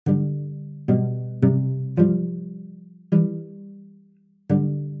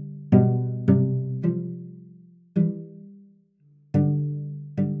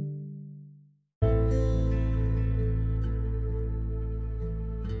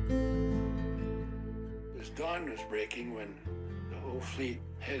dawn was breaking when the whole fleet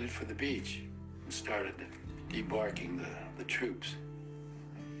headed for the beach and started debarking the troops.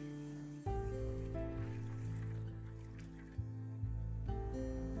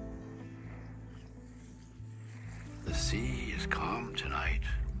 The sea is calm tonight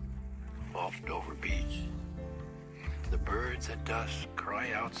off Dover Beach. The birds at dusk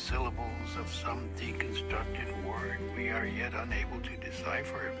cry out syllables of some deconstructed word we are yet unable to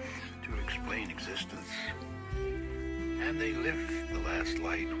decipher to explain existence. And they lift the last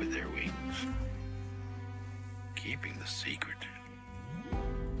light with their wings, keeping the secret.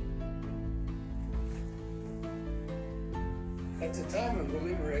 At the time of the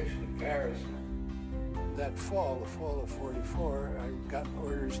liberation of Paris, that fall, the fall of 44, I got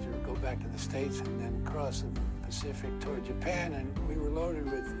orders to go back to the States and then cross the Pacific toward Japan, and we were loaded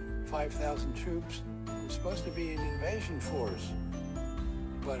with 5,000 troops. It was supposed to be an invasion force,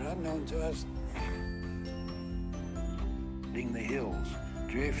 but unknown to us. The hills,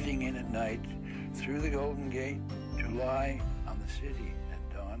 drifting in at night through the Golden Gate to lie on the city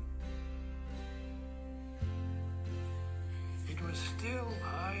at dawn. It was still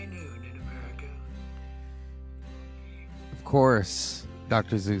high noon in America. Of course,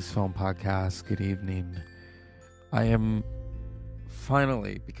 Dr. Zeus Film Podcast, good evening. I am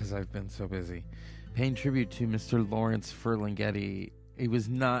finally, because I've been so busy, paying tribute to Mr. Lawrence Ferlinghetti. He was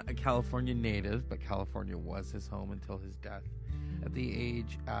not a California native, but California was his home until his death at the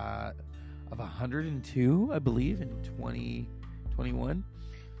age of 102, I believe, in 2021.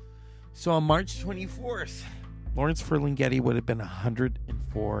 So on March 24th, Lawrence Ferlinghetti would have been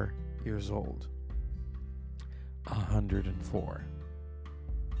 104 years old. 104.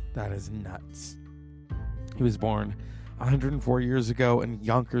 That is nuts. He was born 104 years ago in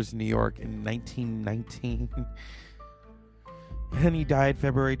Yonkers, New York in 1919. And he died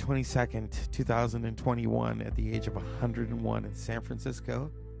February 22nd, 2021 at the age of 101 in San Francisco,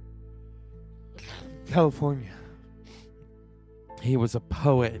 California. He was a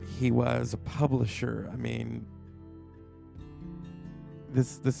poet. He was a publisher. I mean,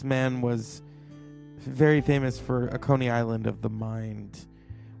 this man was very famous for A Coney Island of the Mind,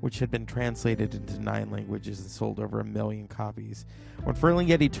 which had been translated into 9 languages and sold over 1 million copies. When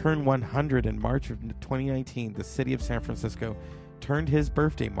Ferlinghetti turned 100 in March of 2019, the city of San Francisco turned his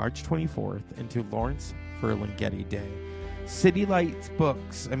birthday, March 24th, into Lawrence Ferlinghetti Day. City Lights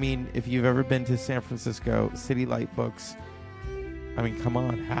Books. I mean, if you've ever been to San Francisco, City Light Books, I mean, come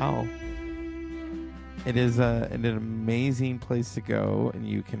on, how? It is an amazing place to go, and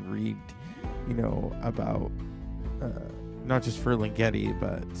you can read, about not just Ferlinghetti,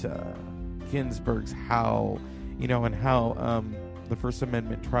 but Ginsburg's Howl, and how the First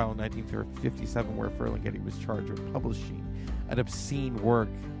Amendment trial in 1957, where Ferlinghetti was charged with publishing an obscene work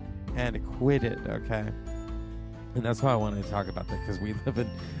and acquitted, okay? And that's why I wanted to talk about that, because we live in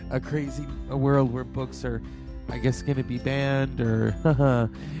a world where books are, I guess, going to be banned, or,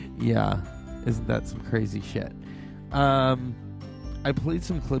 yeah, isn't that some crazy shit? I played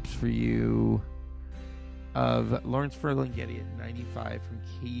some clips for you of Lawrence Ferlinghetti at 95 from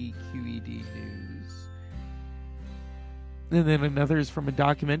KQED News. And then another is from a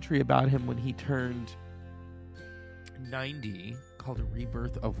documentary about him when he turned 90, called A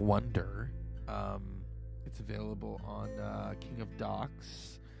Rebirth of Wonder. It's available on King of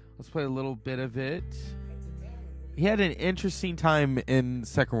Docs. Let's play a little bit of it. He had an interesting time in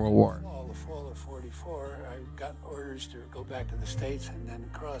Second World War. The fall of 44, I got orders to go back to the States and then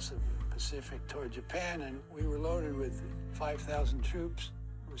cross the Pacific toward Japan, and we were loaded with 5,000 troops.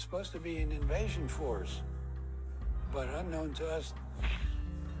 It was supposed to be an invasion force, but unknown to us.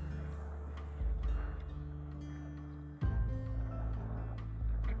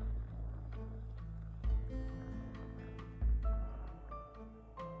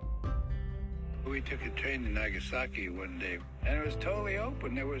 We took a train to Nagasaki one day, and it was totally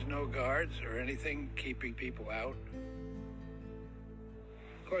open. There was no guards or anything keeping people out.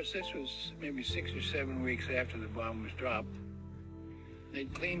 Of course, this was maybe 6 or 7 weeks after the bomb was dropped.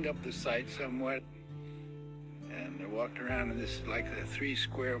 They'd cleaned up the site somewhat, and they walked around in this, like a 3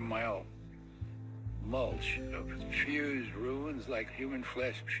 square mile mulch of fused ruins, like human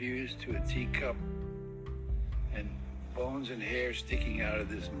flesh fused to a teacup, and bones and hair sticking out of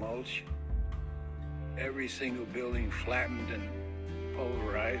this mulch. Every single building flattened and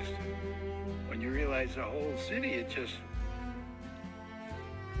pulverized. When you realize the whole city had just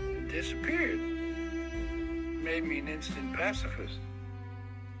disappeared. Made me an instant pacifist.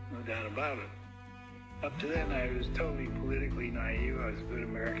 No doubt about it. Up to then, I was totally politically naive. I was a good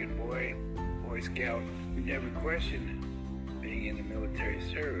American boy, Boy Scout. We never questioned being in the military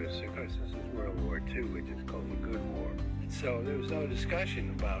service. Of course, this is World War II, which is called the Good War. So there was no discussion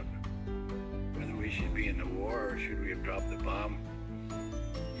about whether we should be in the war or should we have dropped the bomb.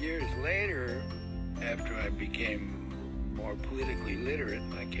 Years later, after I became more politically literate,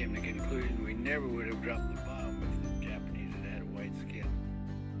 I came to the conclusion we never would have dropped the bomb if the Japanese had had a white skin.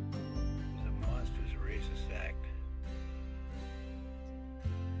 It was a monstrous racist act.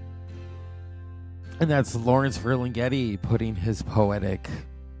 And that's Lawrence Ferlinghetti putting his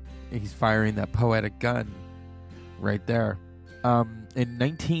he's firing that poetic gun right there.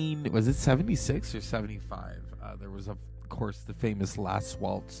 In was it 76 or 75? There was, of course, the famous Last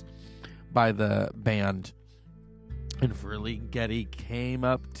Waltz by the band. And Ferlinghetti came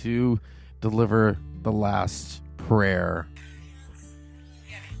up to deliver the last prayer.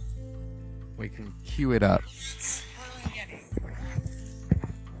 We can cue it up.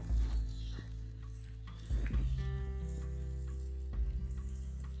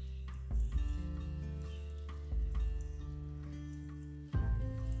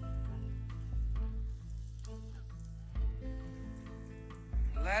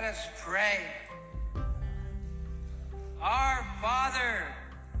 Let us pray. Our Father,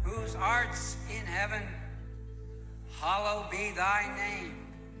 whose art's in heaven, hallowed be thy name.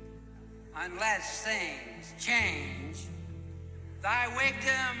 Unless things change, thy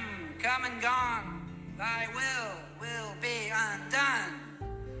wisdom come and gone, thy will be undone,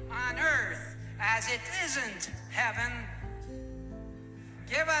 on earth as it isn't heaven.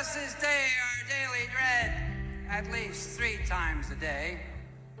 Give us this day our daily bread, at least 3 times a day.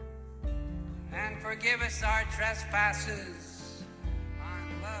 And forgive us our trespasses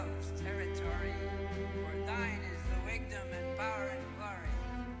on love's territory. For thine is the wisdom and power and glory.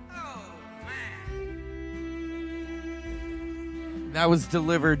 Oh, man. That was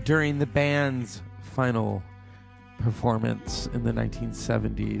delivered during the band's final performance in the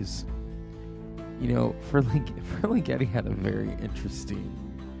 1970s. You know, Ferlinghetti had a very interesting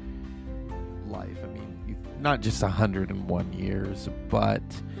life. I mean, not just 101 years, but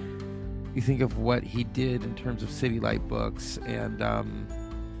you think of what he did in terms of City Light books, and I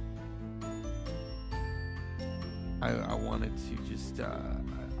wanted to just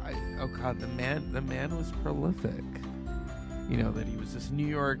oh god, the man was prolific. You know, that he was this New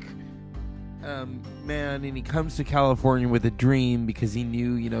York man, and he comes to California with a dream because he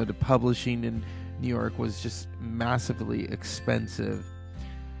knew, you know, the publishing in New York was just massively expensive.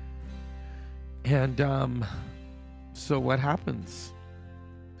 And so what happens?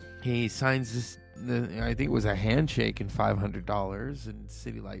 He signs this, I think it was a handshake and $500 in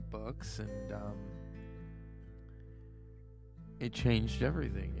City Light books, and it changed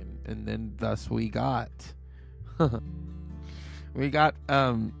everything. And then thus we got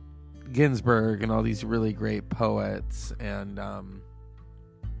Ginsberg and all these really great poets, and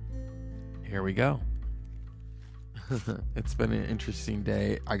here we go. It's been an interesting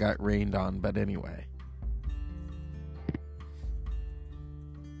day. I got rained on, but anyway.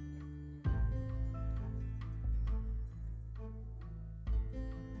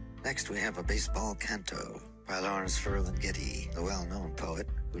 Next, we have a baseball canto by Lawrence Ferlinghetti, the well-known poet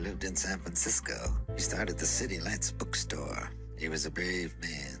who lived in San Francisco. He started the City Lights bookstore. He was a brave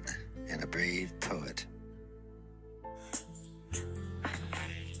man and a brave poet.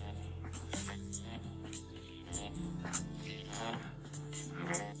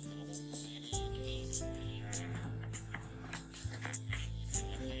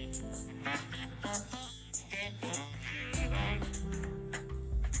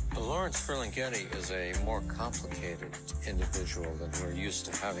 Lawrence Ferlinghetti is a more complicated individual than we're used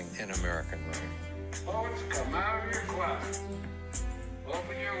to having in American writing. Poets, come out of your closet.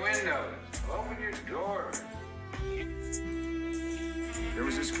 Open your windows. Open your doors. There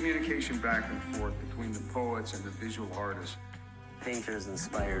was this communication back and forth between the poets and the visual artists. Painters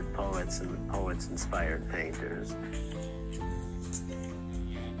inspired poets and poets inspired painters.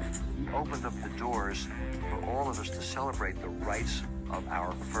 He opened up the doors for all of us to celebrate the rights of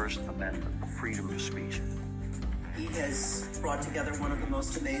our First Amendment, freedom of speech. He has brought together one of the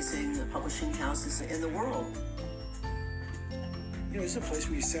most amazing publishing houses in the world. You know, this is a place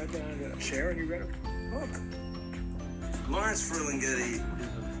where you sat down in a chair and you read a book. Lawrence Ferlinghetti is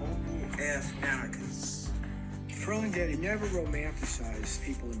a total ass anarchist. Ferlinghetti never romanticized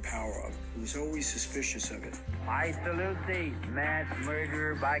people in power. He was always suspicious of it. I salute thee, mass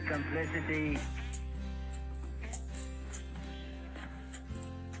murderer by complicity.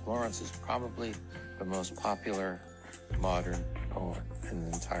 Lawrence is probably the most popular modern poet in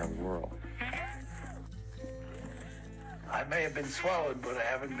the entire world. I may have been swallowed, but I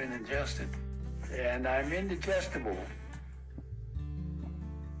haven't been ingested. And I'm indigestible.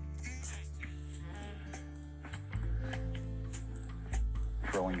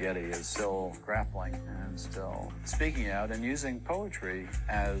 Ferlinghetti is still grappling and still speaking out and using poetry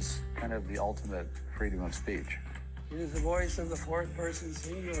as kind of the ultimate freedom of speech. It is the voice of the fourth person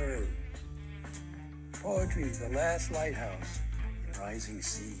singular. Poetry is the last lighthouse in rising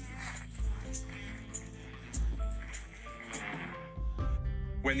seas.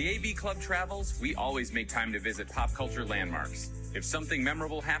 When the AV Club travels, we always make time to visit pop culture landmarks. If something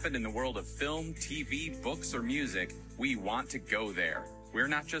memorable happened in the world of film, TV, books, or music, we want to go there. We're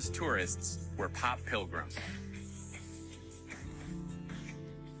not just tourists, we're pop pilgrims.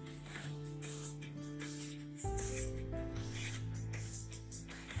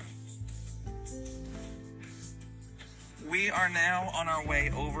 We are now on our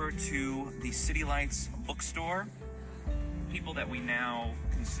way over to the City Lights bookstore. People that we now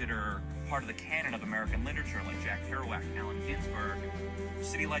consider part of the canon of American literature, like Jack Kerouac and Allen Ginsberg.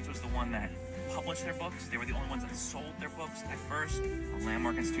 City Lights was the one that published their books. They were the only ones that sold their books at first. A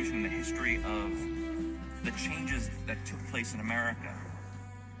landmark institution in the history of the changes that took place in America.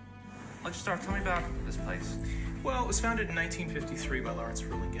 Let's start. Tell me about this place. Well, it was founded in 1953 by Lawrence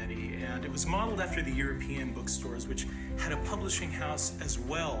Ferlinghetti, and it was modeled after the European bookstores, which had a publishing house as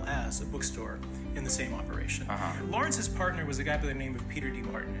well as a bookstore in the same operation. Lawrence's partner was a guy by the name of Peter D.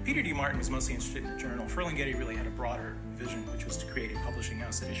 Martin. Peter D. Martin was mostly interested in the journal. Ferlinghetti really had a broader vision, which was to create a publishing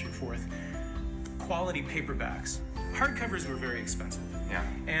house that issued forth quality paperbacks. Hardcovers were very expensive. Yeah.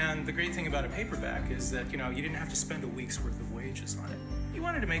 And the great thing about a paperback is that, you didn't have to spend a week's worth of wages on it. You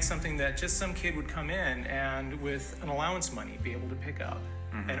wanted to make something that just some kid would come in and with an allowance money be able to pick up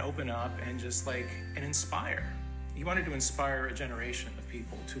and open up and just and inspire. He wanted to inspire a generation of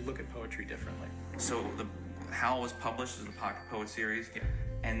people to look at poetry differently. So how it was published as the Pocket Poet series. Yeah.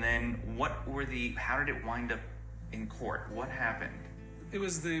 And then how did it wind up in court? What happened? It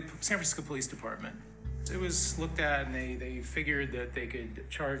was the San Francisco Police Department. It was looked at and they figured that they could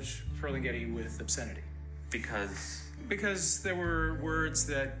charge Ferlinghetti with obscenity. Because there were words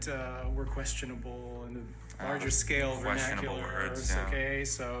that were questionable in the larger scale vernacular. Words, yeah. Okay,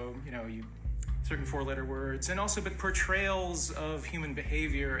 so certain four-letter words, and also but portrayals of human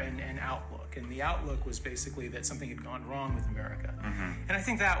behavior and outlook. And the outlook was basically that something had gone wrong with America. And I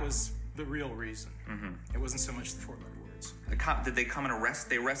think that was the real reason. It wasn't so much the four-letter words. Did they come and arrest?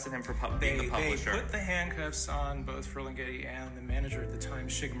 They arrested him for being the publisher. They put the handcuffs on both Ferlinghetti and the manager at the time,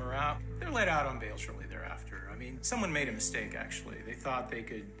 Shig Marau. They're let out on bail shortly thereafter. I mean, someone made a mistake, actually. They thought they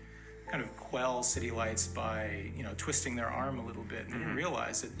could kind of quell City Lights by, twisting their arm a little bit. And they didn't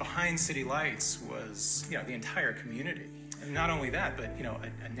realize that behind City Lights was, the entire community. And not only that, but,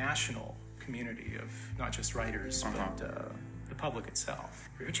 a national community of not just writers, but the public itself.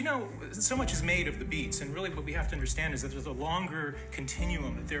 But so much is made of the beats, and really what we have to understand is that there's a longer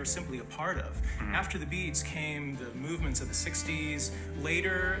continuum that they're simply a part of. After the beats came the movements of the 60s,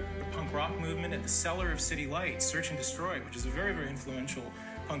 later the punk rock movement, and the cellar of City Lights, Search and Destroy, which is a very, very influential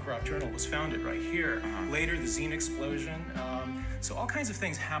punk rock journal, was founded right here. Later, the zine explosion. So all kinds of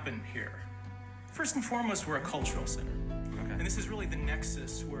things happened here. First and foremost, we're a cultural center. And this is really the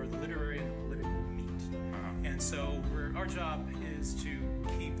nexus where the literary and the political meet. And so our job is to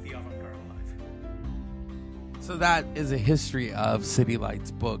keep the avant-garde alive. So that is a history of City Lights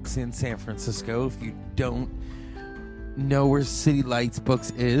Books in San Francisco. If you don't know where City Lights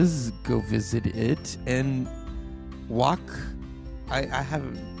Books is, go visit it and walk. I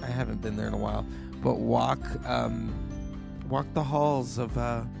haven't been there in a while, but walk the halls of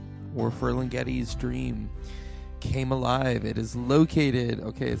where Ferlinghetti's dream came alive. It is located.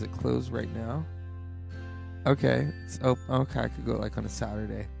 Okay, is it closed right now? Okay, it's open. Okay, I could go on a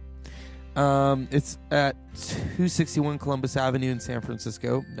Saturday. It's at 261 Columbus Avenue in San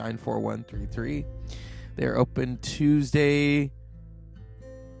Francisco, 94133. They're open Tuesday.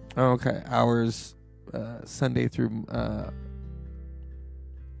 Okay, hours Sunday through. Oh,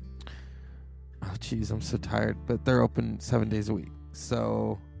 geez, I'm so tired. But they're open 7 days a week.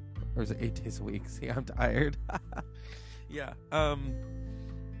 So, or is it 8 days a week? See, I'm tired. Yeah.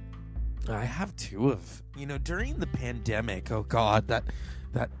 I have two of, during the pandemic. Oh God, that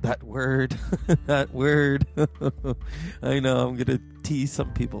word, that word. I know I'm gonna tease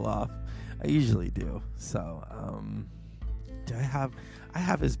some people off. I usually do. So, I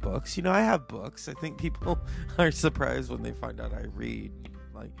have his books. I have books. I think people are surprised when they find out I read.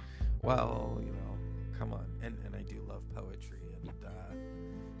 Like, well, come on. And I do love poetry.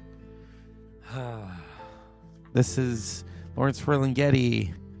 And this is Lawrence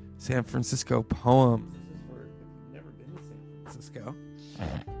Ferlinghetti, San Francisco poem. This is for if you've never been to San Francisco.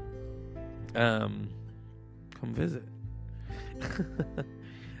 Come visit.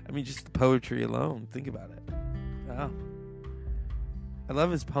 I mean, just the poetry alone. Think about it. Wow. I love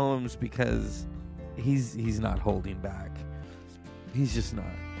his poems because he's not holding back. He's just not.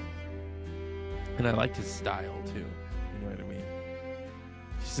 And I liked his style too. You know what I mean?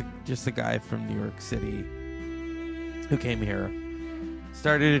 Just a guy from New York City who came here,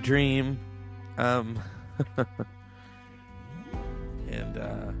 started a dream, and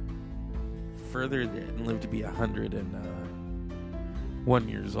furthered it and lived to be 101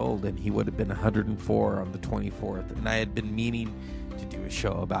 years old, and he would have been 104 on the 24th. And I had been meaning to do a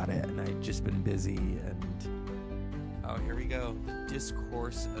show about it, and I'd just been busy. And oh, here we go. The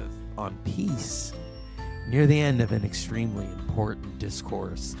discourse on peace. Near the end of an extremely important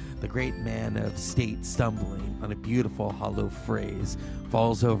discourse, the great man of state, stumbling on a beautiful hollow phrase,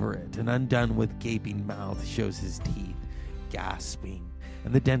 falls over it, and undone with gaping mouth shows his teeth, gasping,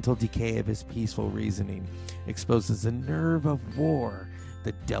 and the dental decay of his peaceful reasoning exposes the nerve of war,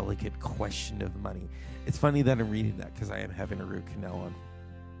 the delicate question of money. It's funny that I'm reading that because I am having a root canal on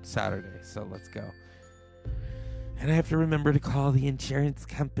Saturday, so let's go. And I have to remember to call the insurance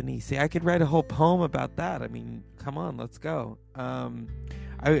company. See, I could write a whole poem about that. I mean, come on, let's go.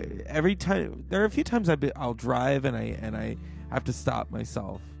 Every time, there are a few times I'll drive and I have to stop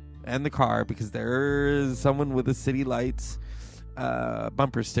myself and the car because there is someone with a City Lights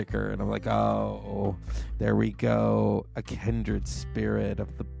bumper sticker, and I'm like, oh, there we go, a kindred spirit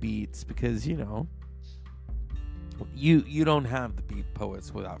of the beats, because you know, you don't have the beat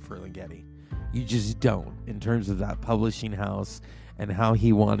poets without Ferlinghetti. You just don't, in terms of that publishing house and how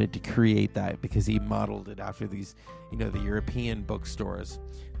he wanted to create that, because he modeled it after these, you know, the European bookstores,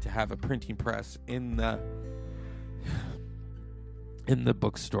 to have a printing press in the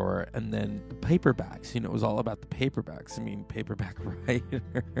bookstore, and then the paperbacks. You know, it was all about the paperbacks. I mean, paperback writer,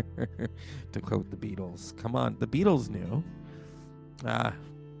 to quote the Beatles. Come on, the Beatles knew.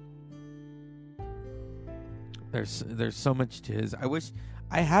 There's so much to his. I wish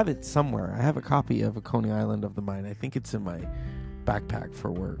I have it somewhere. I have a copy of A Coney Island of the Mind. I think it's in my backpack for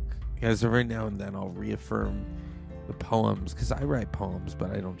work. Because every now and then I'll reaffirm the poems, because I write poems,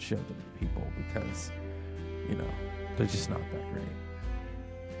 but I don't show them to people because, you know, they're just not that great.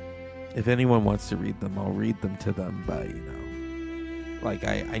 If anyone wants to read them, I'll read them to them, but, you know, like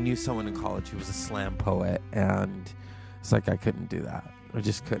I knew someone in college who was a slam poet, and it's like I couldn't do that. I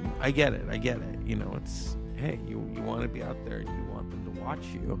just couldn't. I get it. You know, it's, hey, you want to be out there and you want them to watch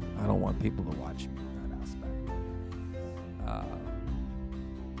you. I don't want people to watch me in that aspect.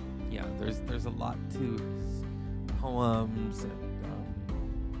 Yeah, there's a lot to his poems, and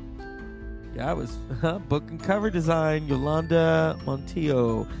yeah, it was book and cover design, Yolanda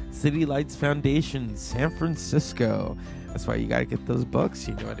Montijo, City Lights Foundation, San Francisco. That's why you got to get those books,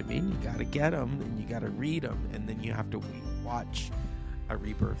 you know what I mean? You got to get them, and you got to read them, and then you have to watch A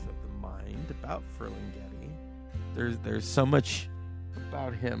Rebirth of the Mind about Ferlinghetti. There's so much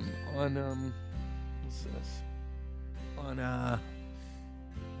about him on what's this? On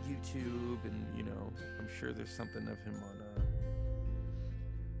YouTube, and you know, I'm sure there's something of him on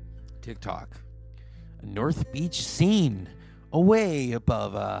TikTok. A North Beach scene, away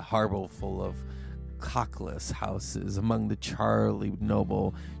above a harbor full of cockless houses, among the Charlie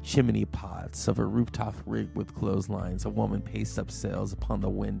Noble chimney pots of a rooftop rig with clotheslines, a woman paced up sails upon the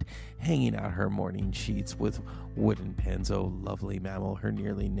wind, hanging out her morning sheets with wooden pins. Oh, lovely mammal, her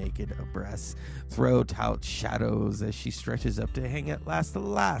nearly naked breasts throw out shadows as she stretches up to hang at last the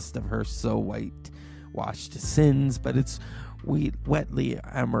last of her so white washed sins, but it's wetly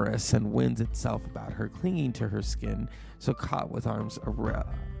amorous and winds itself about her, clinging to her skin, so caught with arms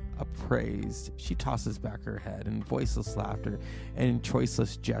upraised, she tosses back her head in voiceless laughter and in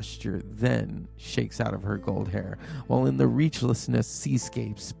choiceless gesture, then shakes out of her gold hair, while in the reachlessness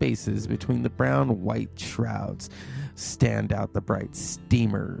seascape spaces between the brown-white shrouds stand out the bright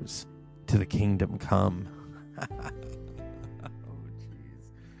steamers to the kingdom come. Oh, jeez.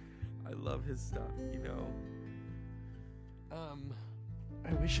 I love his stuff, you know.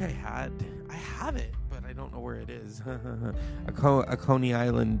 I wish I have it, but I don't know where it is. A Coney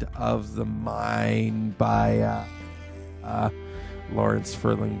Island of the Mind by Lawrence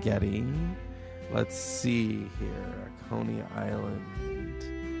Ferlinghetti. Let's see here. A Coney Island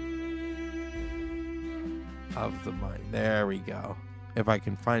of the Mind. There we go. If I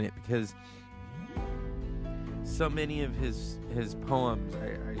can find it, because so many of his poems,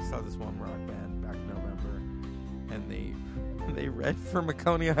 I saw this one rock band back in November, and they read from A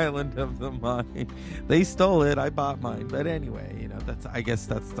Coney Island of the Mind. They stole it. I bought mine. But anyway, you know, I guess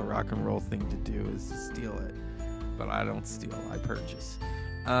that's the rock and roll thing to do, is to steal it. But I don't steal. I purchase.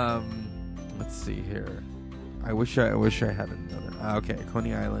 Let's see here. I wish I had another. Okay,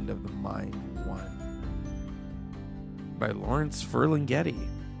 Coney Island of the Mind 1. by Lawrence Ferlinghetti.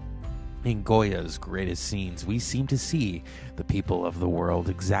 In Goya's greatest scenes, we seem to see the people of the world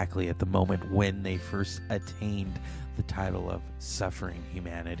exactly at the moment when they first attained the title of suffering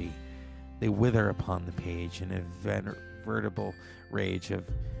humanity. They wither upon the page in a veritable rage of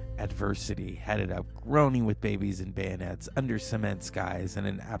adversity, headed up, groaning with babies and bayonets, under cement skies and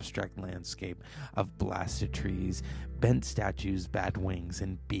an abstract landscape of blasted trees, bent statues, bad wings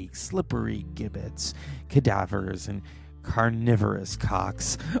and beaks, slippery gibbets, cadavers, and carnivorous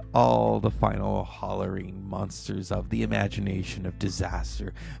cocks, all the final hollering monsters of the imagination of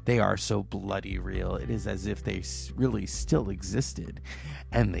disaster. They are so bloody real, it is as if they really still existed.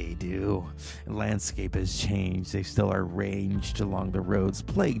 And they do. The landscape has changed. They still are ranged along the roads,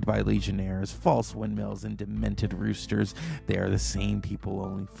 plagued by legionnaires, false windmills, and demented roosters. They are the same people,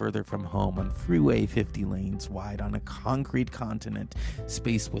 only further from home, on Freeway 50 lanes wide, on a concrete continent,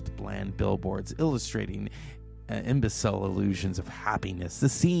 spaced with bland billboards illustrating imbecile illusions of happiness. The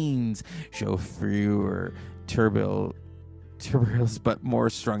scenes show fewer turbulous but more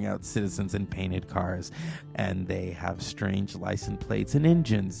strung out citizens in painted cars, and they have strange license plates and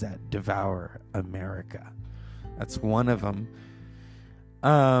engines that devour America. That's one of them.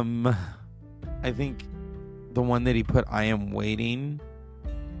 I think the one that he put, I Am Waiting,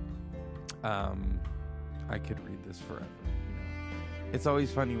 I could read this forever. It's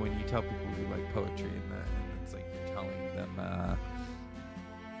always funny when you tell people you like poetry and it's like you're telling them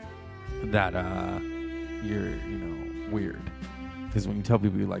that you're, weird. Because when you tell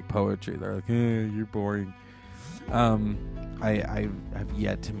people you like poetry, they're like, you're boring. I have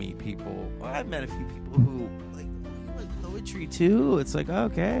yet to meet people. Well, I've met a few people who like poetry too. It's like,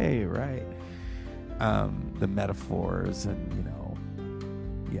 okay, right. The metaphors and,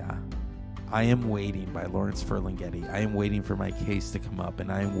 yeah. I Am Waiting by Lawrence Ferlinghetti. I am waiting for my case to come up, and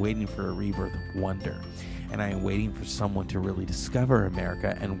I am waiting for a rebirth of wonder. And I am waiting for someone to really discover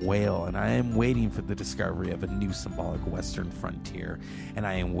America and wail. And I am waiting for the discovery of a new symbolic Western frontier. And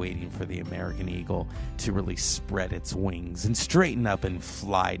I am waiting for the American eagle to really spread its wings and straighten up and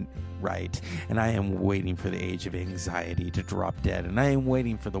fly right. And I am waiting for the age of anxiety to drop dead. And I am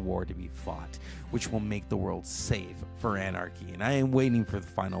waiting for the war to be fought, which will make the world safe for anarchy. And I am waiting for the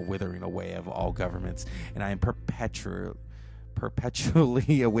final withering away of all governments. And I am perpetually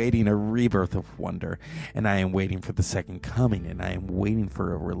awaiting a rebirth of wonder, and I am waiting for the second coming, and I am waiting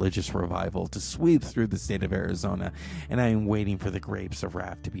for a religious revival to sweep through the state of Arizona, and I am waiting for the grapes of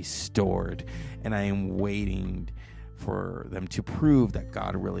wrath to be stored, and I am waiting for them to prove that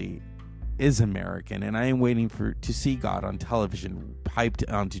God really is American, and I am waiting to see God on television piped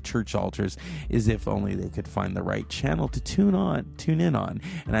onto church altars, as if only they could find the right channel to tune in on.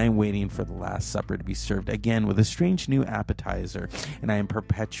 And I am waiting for the Last Supper to be served again with a strange new appetizer, and I am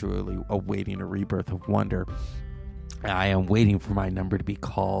perpetually awaiting a rebirth of wonder. I am waiting for my number to be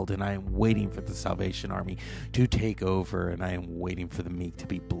called, and I am waiting for the Salvation Army to take over, and I am waiting for the meek to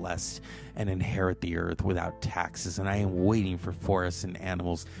be blessed and inherit the earth without taxes, and I am waiting for forests and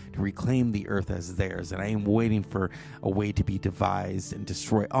animals to reclaim the earth as theirs, and I am waiting for a way to be devised and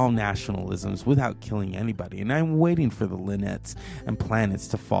destroy all nationalisms without killing anybody, and I am waiting for the linnets and planets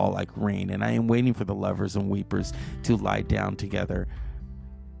to fall like rain, and I am waiting for the lovers and weepers to lie down together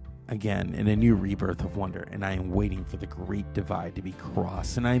again in a new rebirth of wonder, and I am waiting for the great divide to be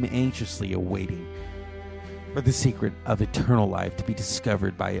crossed, and I am anxiously awaiting for the secret of eternal life to be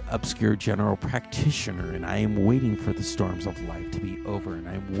discovered by an obscure general practitioner, and I am waiting for the storms of life to be over, and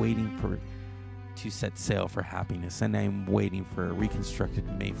I am waiting to set sail for happiness, and I am waiting for a reconstructed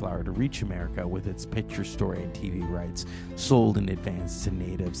Mayflower to reach America with its picture story and TV rights sold in advance to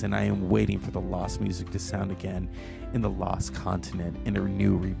natives, and I am waiting for the lost music to sound again in the lost continent in a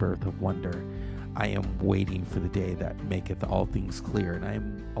new rebirth of wonder. I am waiting for the day that maketh all things clear, and I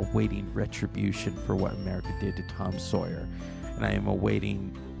am awaiting retribution for what America did to Tom Sawyer, and I am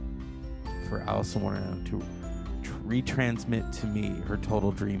awaiting for Alison Warner to retransmit to me her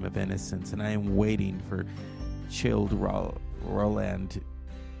total dream of innocence, and I am waiting for Childe Roland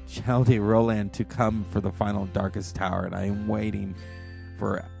to come for the final darkest tower, and I am waiting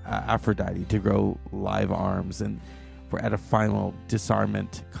for Aphrodite to grow live arms, and we're at a final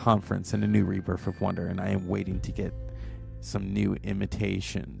disarmament conference and a new rebirth of wonder, and I am waiting to get some new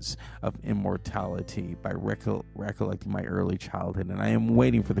imitations of immortality by recollecting my early childhood, and I am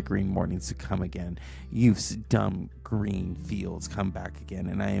waiting for the green mornings to come again, youth's dumb green fields come back again,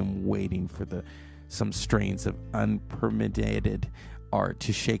 and I am waiting for some strains of unpermitted art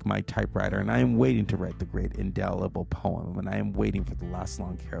to shake my typewriter, and I am waiting to write the great indelible poem, and I am waiting for the last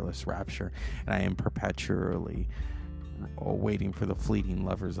long careless rapture, and I am perpetually waiting for the fleeting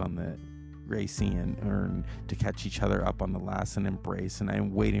lovers on the Gracie and Ern to catch each other up on the last and embrace, and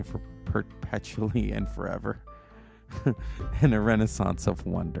I'm waiting for perpetually and forever. And a renaissance of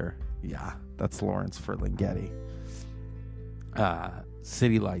wonder. Yeah, that's Lawrence Ferlinghetti.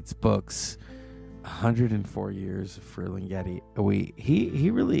 City Lights books, 104 years of Ferlinghetti. He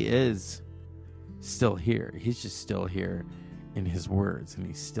really is still here. He's just still here in his words, and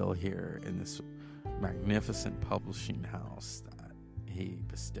he's still here in this magnificent publishing house that he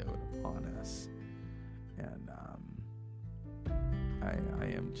bestowed upon us. And I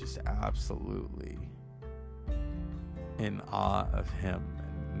am just absolutely in awe of him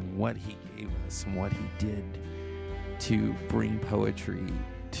and what he gave us and what he did to bring poetry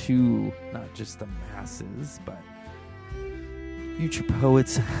to not just the masses, but future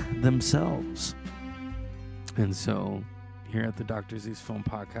poets themselves. And so here at the Dr. Zeus Film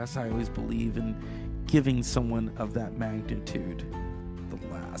Podcast, I always believe in giving someone of that magnitude the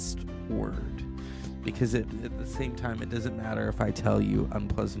last word, because at the same time, it doesn't matter if I tell you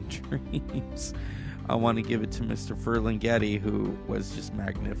unpleasant dreams. I want to give it to Mr. Ferlinghetti, who was just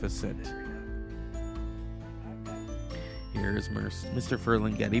magnificent. Here's Mr.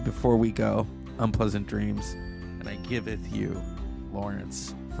 Ferlinghetti before we go. Unpleasant dreams. And I giveth you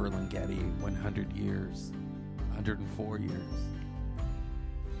Lawrence Ferlinghetti, 100 years. 104 years.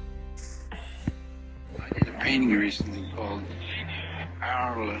 I did a painting recently called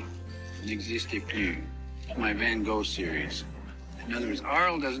Arles n'existe plus. My Van Gogh series. In other words,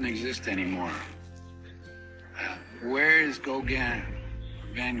 Arles doesn't exist anymore. Where is Gauguin,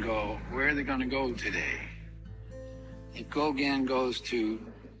 Van Gogh? Where are they going to go today? If Gauguin goes to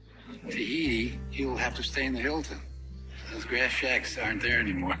Tahiti, he'll have to stay in the Hilton. Those grass shacks aren't there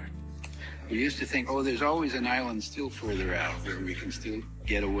anymore. We used to think, oh, there's always an island still further out where we can still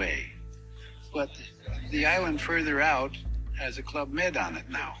get away. But the island further out has a Club Med on it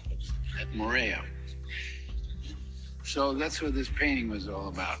now, at Morea. So that's what this painting was all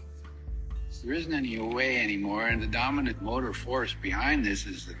about. There isn't any away anymore, and the dominant motor force behind this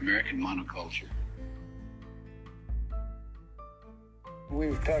is the American monoculture.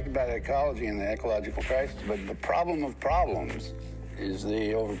 We've talked about ecology and the ecological crisis, but the problem of problems is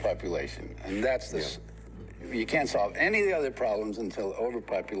the overpopulation. And that's the... You can't solve any of the other problems until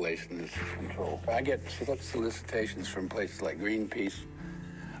overpopulation is controlled. I get solicitations from places like Greenpeace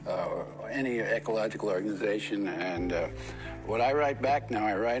or any ecological organization, and what I write back now,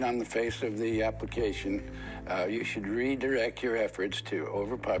 I write on the face of the application, you should redirect your efforts to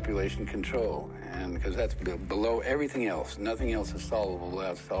overpopulation control, and because that's below everything else. Nothing else is solvable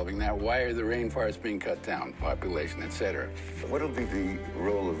without solving that. Why are the rainforests being cut down, population, etc.? What will be the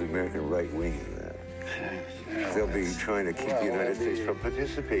role of the American right wing in that? They'll be trying to keep the United States from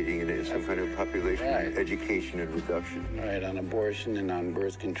participating in some kind of population education and reduction. Right, on abortion and on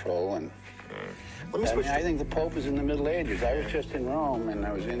birth control. And I think the Pope is in the Middle Ages. I was just in Rome, and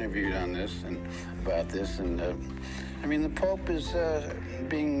I was interviewed on this and about this. And I mean, the Pope is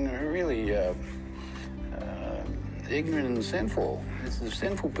being really ignorant and sinful. It's a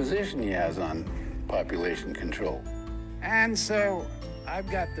sinful position he has on population control. And so I've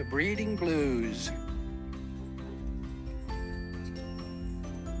got the breeding blues.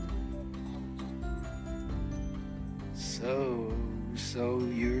 Sow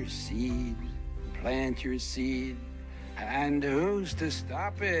your seed, plant your seed, and who's to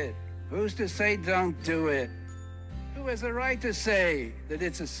stop it? Who's to say don't do it? Who has the right to say that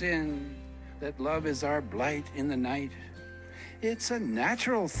it's a sin, that love is our blight in the night? It's a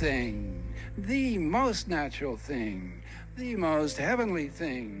natural thing, the most natural thing, the most heavenly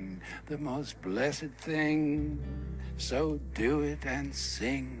thing, the most blessed thing. So do it and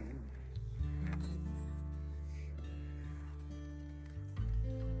sing.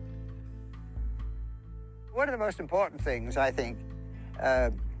 One of the most important things, I think,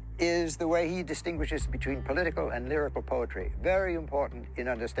 is the way he distinguishes between political and lyrical poetry. Very important in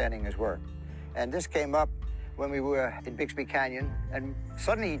understanding his work. And this came up when we were in Bixby Canyon, and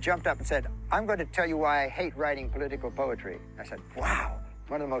suddenly he jumped up and said, I'm going to tell you why I hate writing political poetry. I said, wow,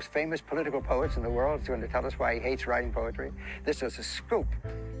 one of the most famous political poets in the world is going to tell us why he hates writing poetry? This is a scoop.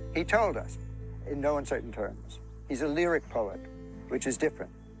 He told us, in no uncertain terms, he's a lyric poet, which is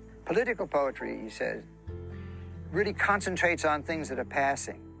different. Political poetry, he says, really concentrates on things that are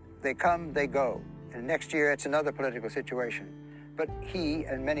passing. They come, they go. And next year, it's another political situation. But he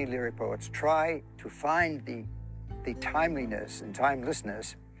and many lyric poets try to find the timeliness and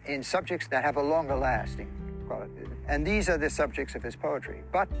timelessness in subjects that have a longer lasting quality. And these are the subjects of his poetry.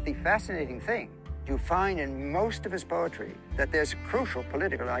 But the fascinating thing, you find in most of his poetry that there's crucial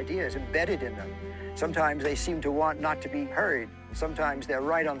political ideas embedded in them. Sometimes they seem to want not to be heard Sometimes they're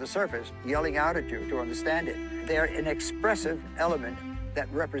right on the surface, yelling out at you to understand it. They're an expressive element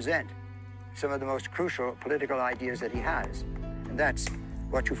that represent some of the most crucial political ideas that he has. And that's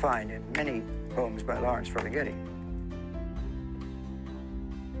what you find in many poems by Lawrence Ferlinghetti.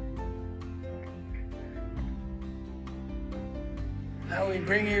 Now we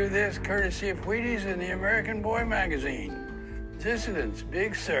bring you this courtesy of Wheaties and the American Boy magazine. Dissidents,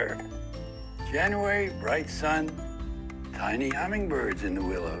 Big Sur. January, bright sun, tiny hummingbirds in the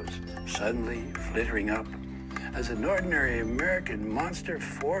willows, suddenly flittering up as an ordinary American monster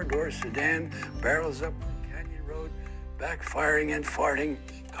four-door sedan barrels up Canyon Road, backfiring and farting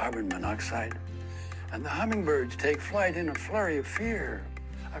carbon monoxide. And the hummingbirds take flight in a flurry of fear,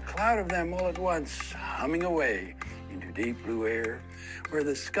 a cloud of them all at once, humming away into deep blue air, where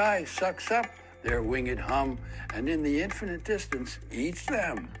the sky sucks up their winged hum, and in the infinite distance, each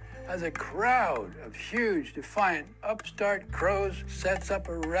them, as a crowd of huge, defiant, upstart crows sets up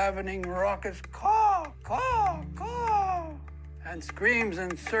a ravening, raucous caw, caw, caw, and screams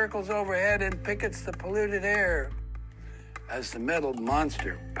and circles overhead and pickets the polluted air as the metal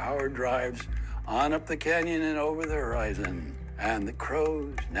monster power drives on up the canyon and over the horizon. And the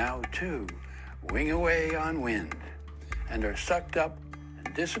crows now, too, wing away on wind and are sucked up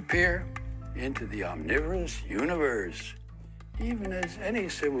and disappear into the omnivorous universe, even as any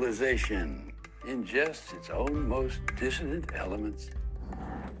civilization ingests its own most dissident elements.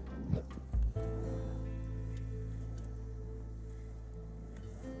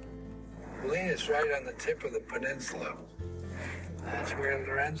 Salinas right on the tip of the peninsula. That's where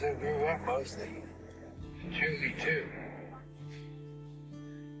Lorenzo grew up mostly. Julie, too.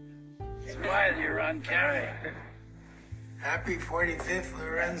 Smile, you're on camera. Happy 45th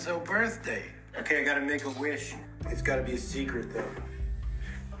Lorenzo birthday. Okay, I gotta make a wish. It's gotta be a secret, though.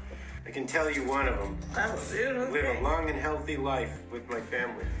 I can tell you one of them. Live a long and healthy life with my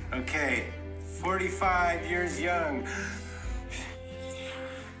family. Okay, 45 years young.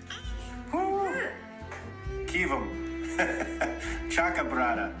 Kivum. Chaka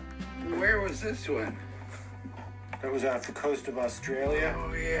Brada. Where was this one? That was off the coast of Australia.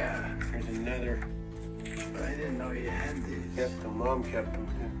 Oh, yeah. There's another. I didn't know you had these. Kept them. Mom kept them.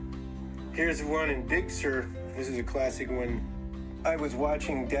 Here's one in Big Sur. This is a classic one. I was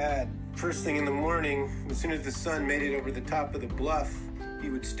watching Dad. First thing in the morning, as soon as the sun made it over the top of the bluff, he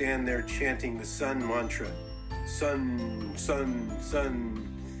would stand there chanting the sun mantra. Sun, sun, sun.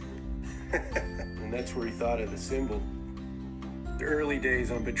 And that's where he thought of the symbol. The early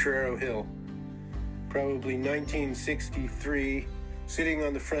days on Potrero Hill. Probably 1963, sitting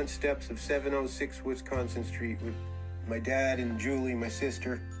on the front steps of 706 Wisconsin Street with my dad and Julie, my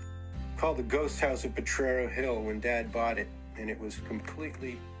sister. Called the ghost house of Potrero Hill when Dad bought it, and it was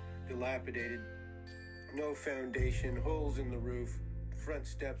completely dilapidated. No foundation, holes in the roof, front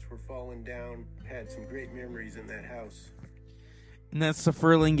steps were falling down. Had some great memories in that house. And that's the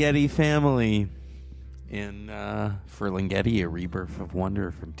Ferlinghetti family. In Ferlinghetti, A Rebirth of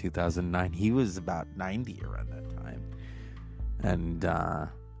Wonder from 2009. He was about 90 around that time. And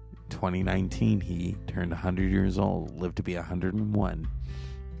 2019, he turned 100 years old, lived to be 101.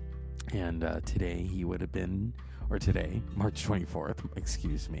 And today, he would have been, or today, March 24th,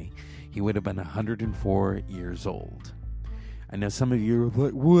 excuse me, he would have been 104 years old. I know some of you are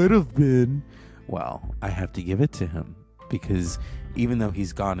like, would have been. Well, I have to give it to him. Because even though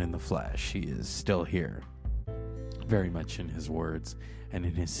he's gone in the flesh, he is still here, very much in his words and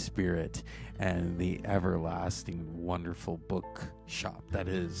in his spirit and the everlasting, wonderful book shop that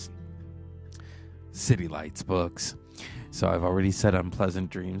is City Lights Books. So I've already said Unpleasant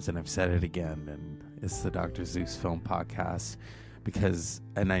Dreams, and I've said it again, and it's the Dr. Zeus Film Podcast because,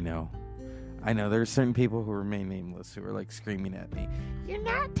 and I know there are certain people who remain nameless who are like screaming at me, "You're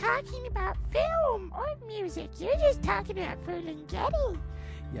not talking about film or music. You're just talking about Ferlinghetti."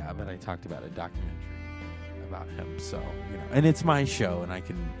 Yeah, but I talked about a documentary about him, so, and it's my show, and I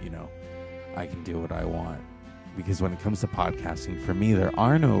can do what I want. Because when it comes to podcasting, for me, there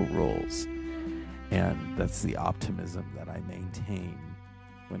are no rules. And that's the optimism that I maintain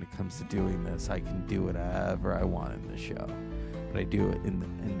when it comes to doing this. I can do whatever I want in the show. But I do it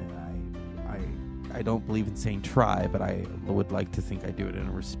I don't believe in saying try, but I would like to think I do it in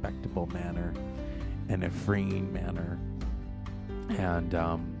a respectable manner, in a freeing manner, and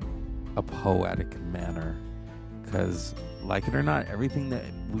a poetic manner. Because, like it or not, everything that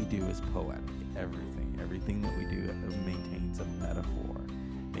we do is poetic. Everything that we do maintains a metaphor.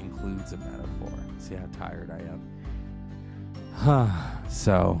 It includes a metaphor. See how tired I am?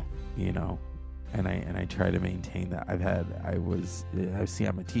 So, And I try to maintain that.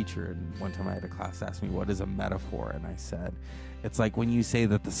 I'm a teacher, and one time I had a class ask me, what is a metaphor? And I said, it's like when you say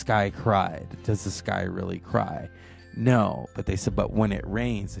that the sky cried. Does the sky really cry? No. But they said, but when it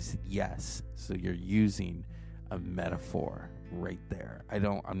rains, I said, yes. So you're using a metaphor right there. I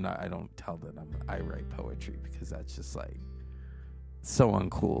don't tell them I write poetry, because that's just like so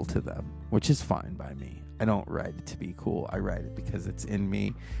uncool to them, which is fine by me. I don't write it to be cool. I write it because it's in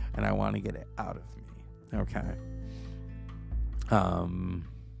me and I want to get it out of me. Okay.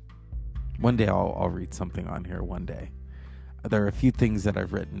 One day I'll read something on here one day. There are a few things that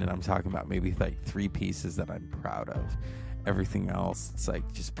I've written, and I'm talking about maybe like 3 pieces that I'm proud of. Everything else, it's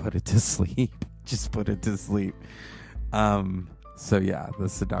like, just put it to sleep. Just put it to sleep. So yeah,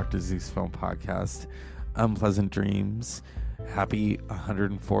 this is the Dr. Zeus Film Podcast. Unpleasant dreams. Happy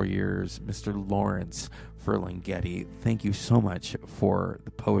 104 years, Mr. Lawrence Ferlinghetti. Thank you so much for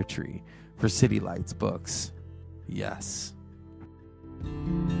the poetry, for City Lights books. Yes.